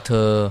ก็เรียกว่าเธ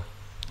อ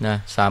นะ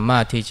สามา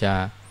รถที่จะ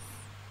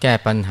แก้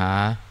ปัญหา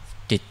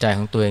จิตใจข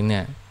องตัวเองเ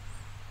นี่ย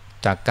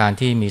จากการ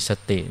ที่มีส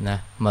ตินะ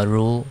มา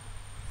รู้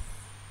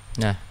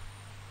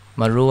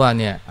ว่า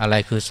เนี่ยอะไร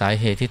คือสา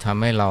เหตุที่ท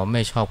ำให้เราไ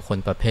ม่ชอบคน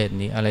ประเภท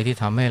นี้อะไรที่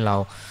ทำให้เรา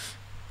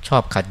ชอ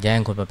บขัดแย้ง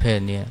คนประเภท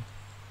นี้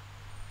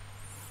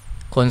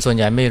คนส่วนใ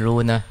หญ่ไม่รู้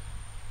นะ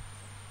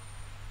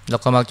แล้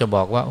วก็มักจะบ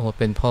อกว่าโอ้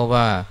เป็นเพราะ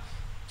ว่า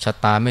ชะ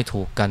ตาไม่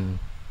ถูกกัน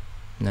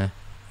นะ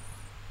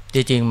จ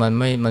ริงๆมั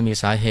นมี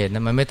สาเหตุน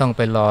ะมันไม่ต้องไ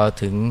ปรอ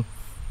ถึง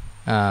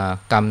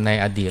กรรมใน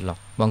อดีตหรอก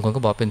บางคนก็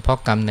บอกเป็นเพราะ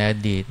กรรมในอ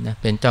ดีตนะ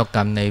เป็นเจ้าก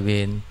รรมในเว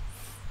ร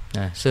น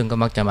ะซึ่งก็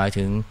มักจะหมาย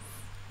ถึง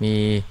มี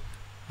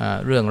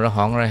เรื่องระห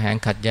องระแหง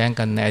ขัดแย้ง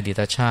กันในอดี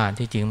ตชาติ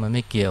ที่จริงมันไ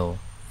ม่เกี่ยว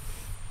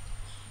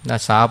นะ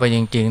สาวไปจ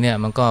ริงๆเนี่ย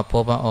มันก็พ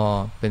บว่าอ๋อ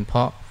เป็นเพร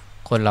าะ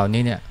คนเหล่า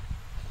นี้เนี่ย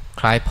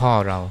คล้ายพ่อ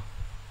เรา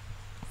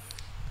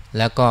แ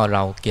ล้วก็เร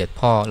าเกลียด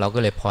พ่อเราก็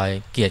เลยพลอย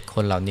เกลียดค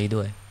นเหล่านี้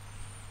ด้วย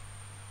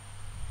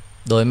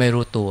โดยไม่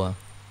รู้ตัว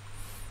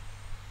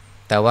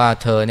แต่ว่า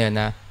เธอเนี่ย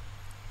นะ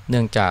เ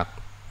นื่องจาก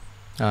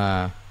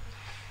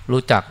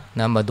รู้จัก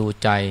นะมาดู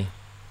ใจ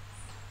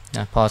น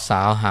ะพอส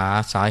าวหา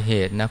สาเห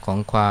ตุนะของ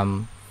ความ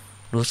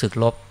รู้สึก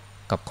ลบ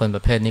กับคนป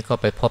ระเภทนี้ก็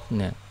ไปพบ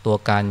เนี่ย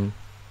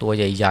ตัว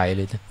ใหญ่ๆเ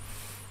ลยนะ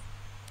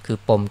คือ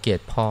ปมเกลีย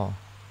ดพ่อ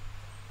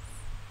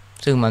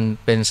ซึ่งมัน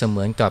เป็นเส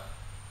มือนกับ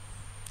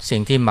สิ่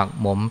งที่หมัก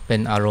หมมเป็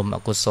นอารมณ์อ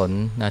กุศล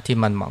นะที่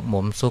มันหมักหม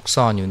มซุก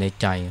ซ่อนอยู่ใน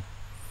ใจ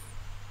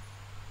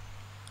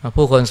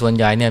ผู้คนส่วนใ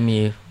หญ่เนี่ย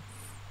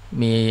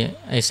มี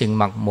ไอ้สิ่ง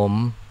หมักหมม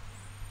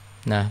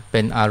นะเป็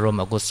นอารมณ์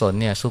อกุศล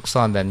เนี่ยซุก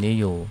ซ่อนแบบนี้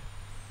อยู่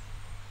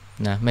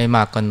นะไม่ม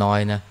ากก็น้อย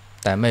นะ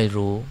แต่ไม่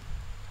รู้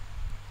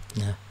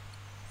นะ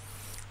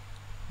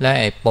และ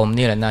ไอ้ปม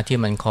นี่แหละนะที่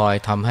มันคอย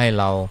ทำให้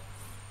เรา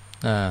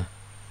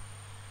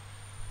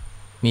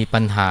มีปั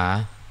ญหา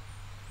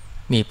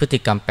มีพฤติ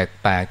กรรมแป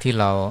ลกๆที่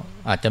เรา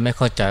อาจจะไม่เ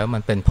ข้าใจว่ามั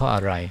นเป็นเพราะอ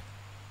ะไร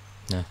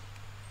นะ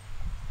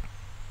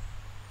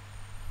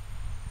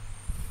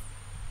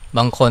บ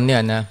างคนเนี่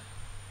ยนะ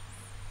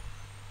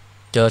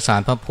เจอศา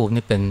ลพระภูมิ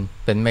นี่เ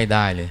ป็นไม่ไ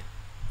ด้เลย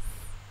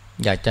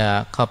อยากจะ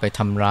เข้าไปท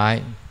ำร้าย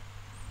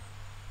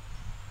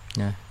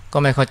นะก็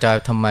ไม่เข้าใจ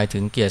ทำไมถึ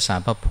งเกลียดศาล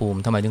พระภูมิ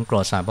ทำไมถึงโกร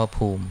ธศาลพระ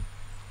ภูมิ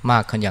มา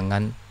กขนาดอย่าง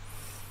นั้น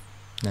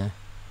นะ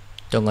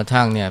จนกระ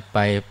ทั่งเนี่ยไป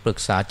ปรึก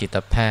ษาจิต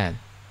แพทย์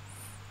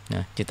น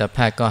ะจิตแพ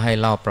ทย์ก็ให้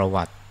เล่าประ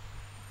วัติ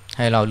ใ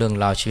ห้เล่าเรื่อง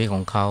ราวชีวิตข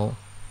องเขา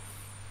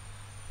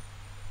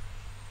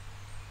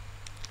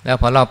แล้ว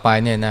พอเล่าไป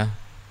เนี่ยนะ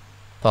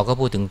พอก็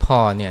พูดถึงพ่อ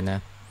เนี่ยนะ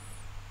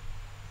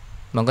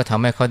มันก็ท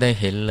ำให้เขาได้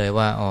เห็นเลย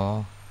ว่าอ๋อ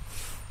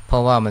เพรา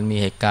ะว่ามันมี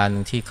เหตุการ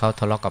ณ์ที่เขา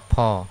ทะเลาะกับ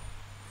พ่อ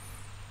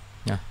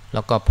นะแ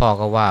ล้วก็พ่อ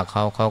ก็ว่าเข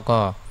าก็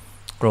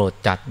โกรธ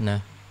จัดนะ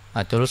อ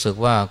าจจะรู้สึก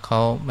ว่าเขา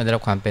ไม่ได้รั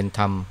บความเป็นธ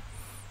รรม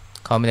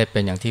เขาไม่ได้เป็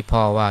นอย่างที่พ่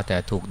อว่าแต่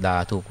ถูกด่า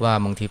ถูกว่า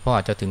บางทีพ่อ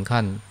อาจจะถึง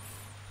ขั้น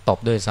ตบ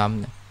ด้วยซ้ำ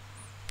เนี่ย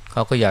เข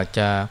าก็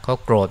เขา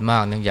โกรธมา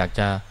กนะอยาก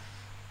จะ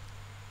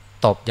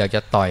ตบอยากจ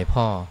ะต่อย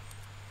พ่อ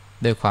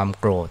ด้วยความ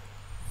โกรธ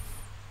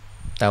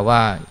แต่ว่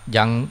า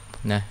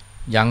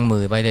ยั้งมื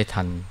อไว้ได้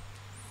ทัน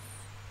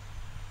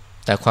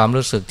แต่ความ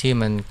รู้สึกที่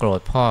มันโกร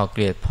ธพ่อเก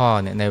ลียดพ่อ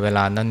เนี่ยในเวล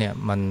านั้นเนี่ย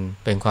มัน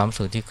เป็นความรู้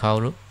สึกที่เขา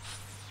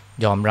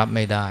ยอมรับไ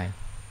ม่ได้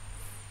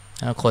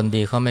คน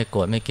ดีเขาไม่โกร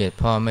ธไม่เกลียด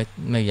พ่อ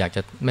ไม่อยากจ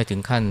ะไม่ถึ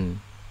งขั้น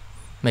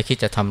ไม่คิด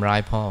จะทำร้า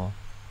ยพ่อ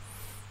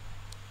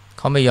เ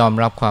ขาไม่ยอม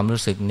รับความ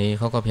รู้สึกนี้เ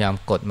ขาก็พยายาม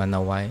กดมันเอ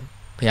าไว้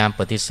พยายาม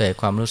ปฏิเสธ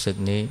ความรู้สึก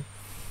นี้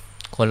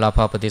คนเราพ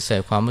อปฏิเสธ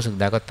ความรู้สึก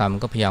ใดก็ตาม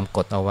ก็พยายามก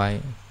ดเอาไว้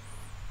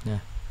นะ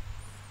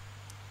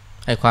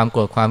ไอ้ความโก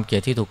รธความเกลีย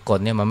ดที่ถูกกด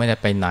เนี่ยมันไม่ได้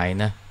ไปไหน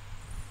นะ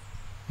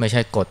ไม่ใ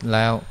ช่กดแ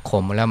ล้ว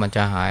ข่มแล้วมันจ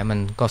ะหายมัน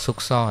ก็ซุก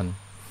ซ่อน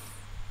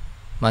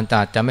มันอ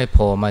าจจะไม่โผ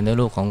ล่มาใน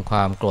รูปของคว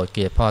ามโกรธเก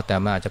ลียดพ่อแต่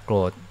มันอาจจะโ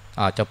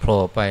ผล่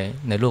ไป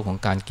ในรูปของ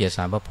การเกลียดศ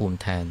าลพระภูมิ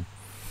แทน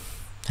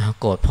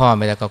โกรธพ่อไ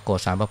ม่ได้ก็โกรธ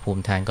ศาลพระภู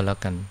มิแทนก็แล้ว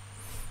กัน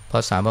เพรา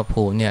ะศาลพระ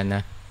ภูมิเนี่ยน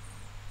ะ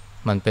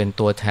มันเป็น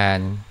ตัวแทน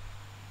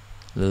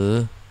หรือ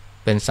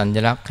เป็นสัญ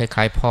ลักษณ์ค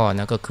ล้ายๆพ่อ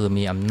นะก็คือ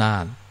มีอำนา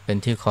จเป็น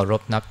ที่เคาร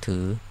พนับถื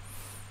อ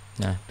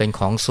นะเป็นข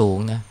องสูง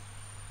นะ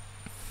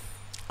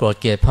โกรธ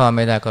เกลียดพ่อไ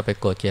ม่ได้ก็ไป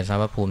โกรธเกลียดศาล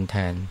พระภูมิแท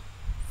น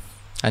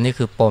อันนี้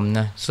คือปม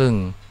นะซึ่ง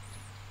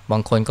บา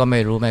งคนก็ไม่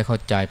รู้ไม่เข้า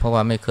ใจเพราะว่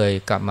าไม่เคย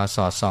กลับมาส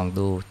อดส่อง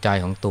ดูใจ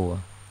ของตัว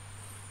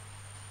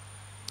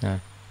นะ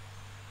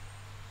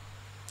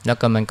แล้ว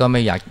ก็มัน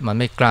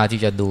ไม่กล้า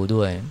ที่จะดู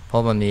ด้วยเพรา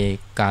ะมันมี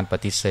การป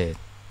ฏิเสธ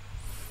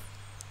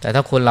แต่ถ้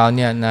าคนเราเ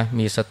นี่ยนะ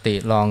มีสติ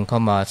ลองเข้า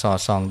มาสอด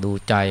ส่องดู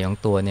ใจของ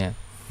ตัวเนี่ย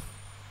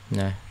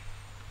นะ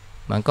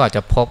มันก็อาจจ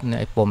ะพบเนี่ย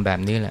ไอ้ปมแบบ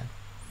นี้แหละ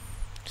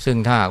ซึ่ง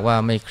ถ้าหากว่า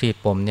ไม่คลี่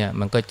ปมเนี่ย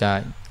มันก็จะ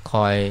ค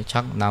อย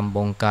ชักนำบ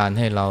งการ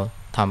ให้เรา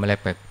ทำอะไร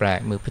แปลก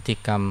ๆมือพฤติ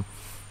กรรม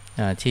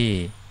ที่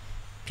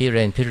พิเร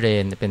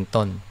นเป็น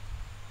ต้น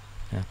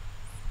นะ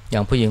อย่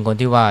างผู้หญิงคน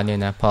ที่ว่าเนี่ย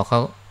นะพอเข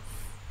า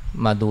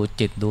มาดู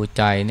จิตดูใ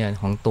จเนี่ย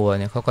ของตัว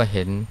เนี่ยเขาก็เ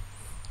ห็น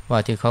ว่า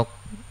ที่เขา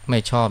ไม่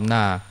ชอบห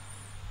น้า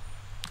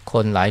ค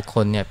นหลายค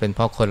นเนี่ยเป็นเพ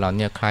ราะคนเหล่า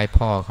นี้คล้าย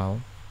พ่อเขา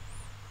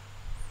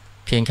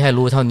เพียงแค่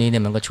รู้เท่านี้เนี่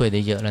ยมันก็ช่วยไ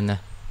ด้เยอะแล้วนะ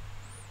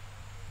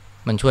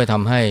มันช่วยท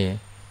ำให้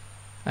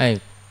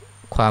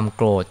ความโ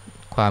กรธ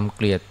ความเ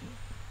กลียด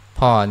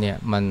พ่อเนี่ย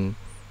มัน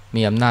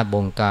มีอำนาจบ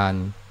งการ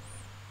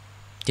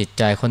จิตใ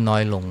จเขาน้อ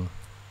ยลง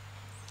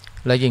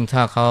และยิ่งถ้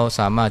าเขา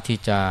สามารถที่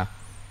จะ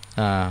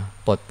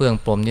ปลดเปลื้อง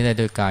ปมนี้ได้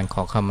โดยการข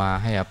อขมา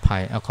ให้อภั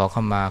ยขอข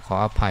มาขอ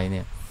อภัยเ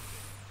นี่ย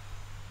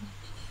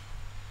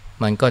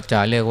มันก็จะ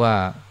เรียกว่า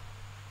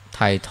ไ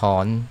ถ่ถอ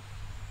น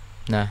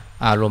นะ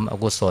อารมณ์อ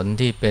กุศล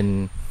ที่เ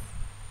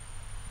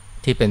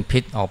ป็นพิ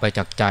ษออกไปจ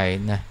ากใจ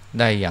นะ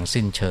ได้อย่าง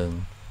สิ้นเชิง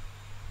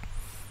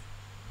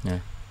นะ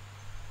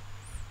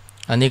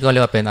อันนี้ก็เรี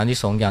ยกว่าเป็นอานิ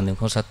สงส์อย่างหนึ่ง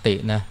ของสติ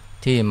นะ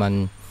ที่มัน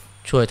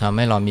ช่วยทำใ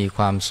ห้เรามีค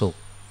วามสุข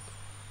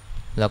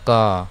แล้วก็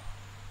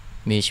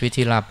มีชีวิต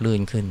ที่ราบรื่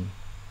นขึ้น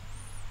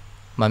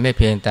มันไม่เ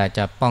พียงแต่จ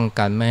ะป้อง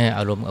กันไม่ให้อ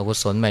ารมณ์อกุ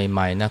ศลให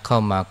ม่ๆนะเข้า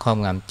มาครอบ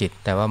งำจิต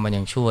แต่ว่ามัน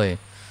ยังช่วย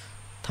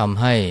ท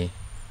ำให้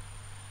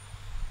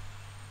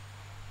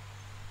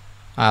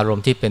อารม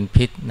ณ์ที่เป็น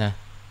พิษนะ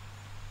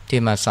ที่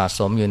มาสะส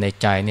มอยู่ใน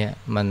ใจเนี่ย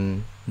มัน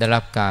ได้รั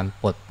บการ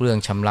ปลดเปลื้อง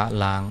ชำระ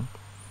ล้าง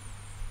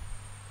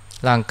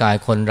ร่างกาย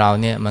คนเรา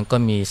เนี่ยมันก็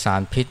มีสา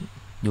รพิษ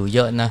อยู่เย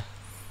อะนะ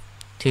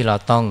ที่เรา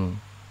ต้อง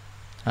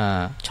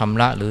ช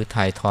ำระหรือ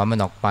ถ่ายถอนมัน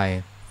ออกไป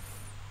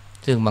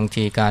ซึ่งบาง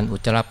ทีการอุ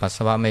จจาระปัสส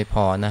าวะไม่พ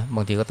อนะบ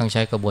างทีก็ต้องใ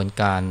ช้กระบวน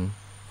การ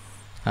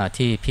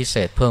ที่พิเศ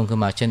ษเพิ่มขึ้น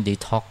มาเช่นดี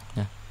ท็อก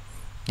นะ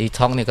ดี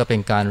ท็อกนี่ก็เป็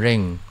นการเร่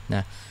งน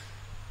ะ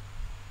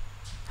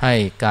ให้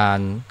การ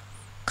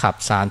ขับ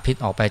สารพิษ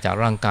ออกไปจาก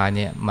ร่างกายเ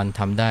นี่ยมัน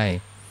ทำได้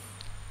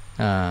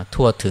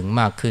ทั่วถึง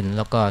มากขึ้นแ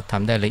ล้วก็ท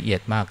ำได้ละเอีย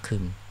ดมากขึ้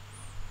น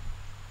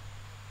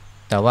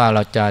แต่ว่าเร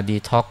าจะดี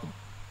ท็อก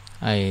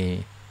ไอ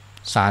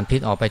สารพิษ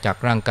ออกไปจาก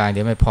ร่างกายเ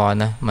ดี๋ยวไม่พอ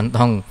นะมัน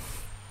ต้อง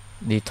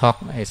ดีท็อก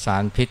ไอสา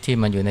รพิษที่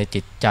มันอยู่ใน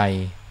จิตใจ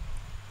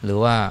หรือ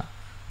ว่า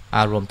อ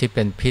ารมณ์ที่เ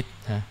ป็นพิษ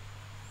นะ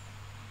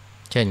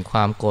เช่นคว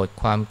ามโกรธ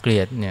ความเกลี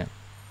ยดเนี่ย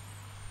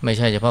ไม่ใ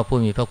ช่เฉพาะผู้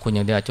มีพระคุณอ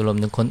ย่างเดียวอาจจะรวม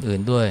ถึงคนอื่น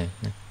ด้วย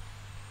นะ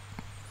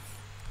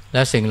แล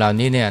ะสิ่งเหล่า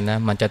นี้เนี่ยนะ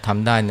มันจะท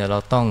ำได้เนี่ยเรา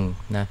ต้อง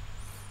นะ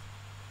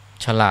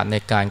ฉลาดใน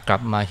การกลั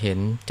บมาเห็น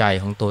ใจ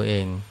ของตัวเอ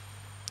ง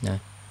นะ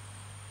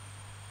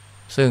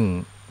ซึ่ง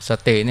ส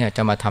ติเนี่ยจ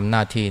ะมาทำหน้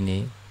าที่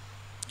นี้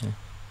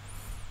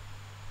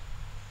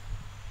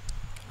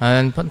เพราะฉะ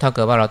นั้นถ้าเ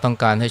กิดว่าเราต้อง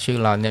การให้ชีวิต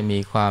เราเนี่ยมี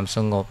ความส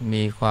งบ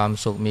มีความ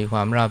สุขมีคว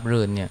ามราบ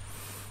รื่นเนี่ย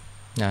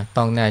นะ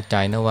ต้องแน่ใจ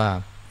นะว่า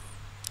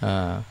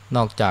น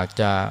อกจาก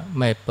จะ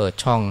ไม่เปิด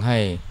ช่องให้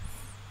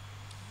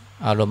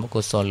อารมณ์อ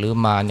กุศลหรือ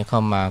มาเนี่ยเข้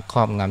ามาคร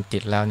อบงำจิ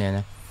ตแล้วเนี่ยน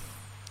ะ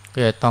ก็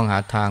จะต้องหา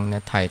ทางเนี่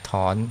ยถ่ายถ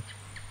อน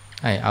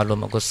ไอ้อารม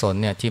ณ์อกุศล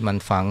เนี่ยที่มัน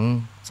ฝัง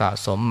สะ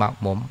สมหมัก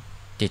หมม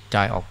จิตใจ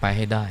ออกไปใ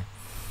ห้ได้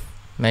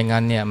ไม่งั้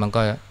นเนี่ยมัน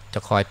ก็จะ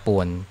คอยป่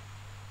ว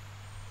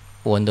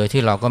นโดย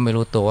ที่เราก็ไม่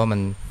รู้ตัวว่า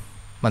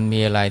มันมี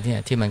อะไรเนี่ย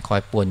ที่มันคอ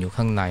ยป่วนอยู่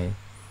ข้างใน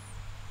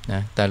น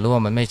ะแต่รู้ว่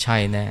ามันไม่ใช่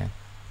แน่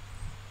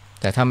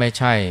แต่ถ้าไม่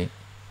ใช่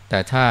แต่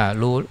ถ้า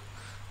รู้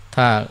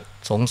ถ้า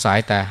สงสัย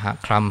แต่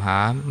คลำหา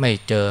ไม่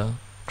เจอ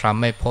คล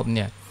ำไม่พบเ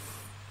นี่ย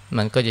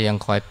มันก็จะยัง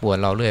คอยป่วน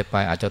เราเรื่อยไป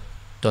อาจจะ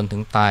จนถึ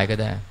งตายก็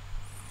ได้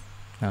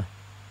นะ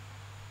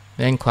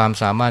ดังนั้นความ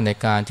สามารถใน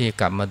การที่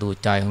กลับมาดู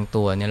ใจของ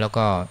ตัวเนี่ยแล้ว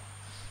ก็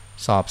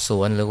สอบส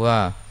วนหรือว่า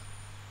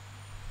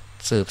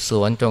สืบส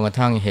วนจนกระ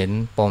ทั่งเห็น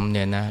ปมเ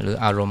นี่ยนะหรือ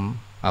อารมณ์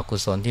อกุ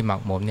ศลที่หมัก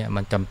หมมเนี่ย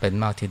มันจำเป็น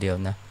มากทีเดียว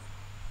นะ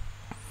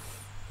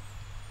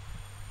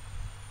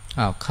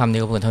คำนี้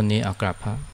ก็เพียงเท่านี้กราบพระ